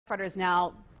Firefighters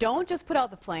now don't just put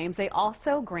out the flames, they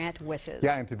also grant wishes.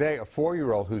 Yeah, and today a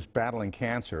 4-year-old who's battling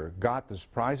cancer got the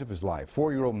surprise of his life.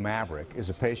 4-year-old Maverick is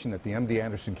a patient at the MD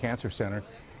Anderson Cancer Center,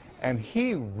 and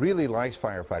he really likes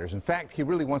firefighters. In fact, he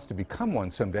really wants to become one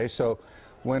someday. So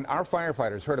when our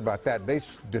firefighters heard about that, they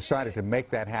decided to make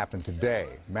that happen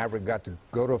today. Maverick got to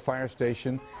go to a fire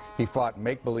station. He fought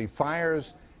make-believe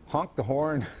fires, honked the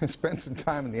horn, and spent some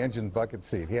time in the engine bucket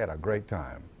seat. He had a great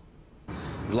time.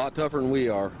 He's a lot tougher than we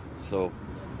are, so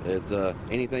it's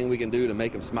anything we can do to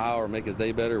make him smile or make his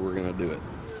day better, we're going to do it.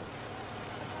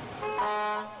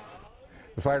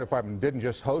 The fire department didn't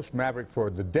just host Maverick for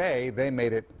the day, they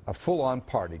made it a full-on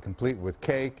party, complete with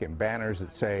cake and banners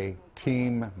that say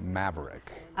Team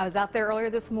Maverick. I was out there earlier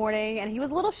this morning, and he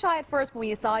was a little shy at first, but when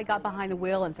you saw he got behind the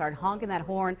wheel and started honking that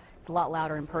horn, it's a lot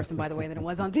louder in person, by the way, than it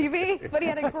was on TV. But he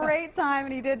had a great time,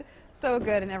 and he did so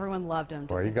good, and everyone loved him.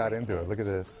 Boy, he got into it. Look at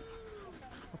this.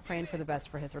 We're praying for the best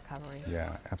for his recovery.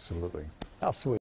 Yeah, absolutely. How sweet.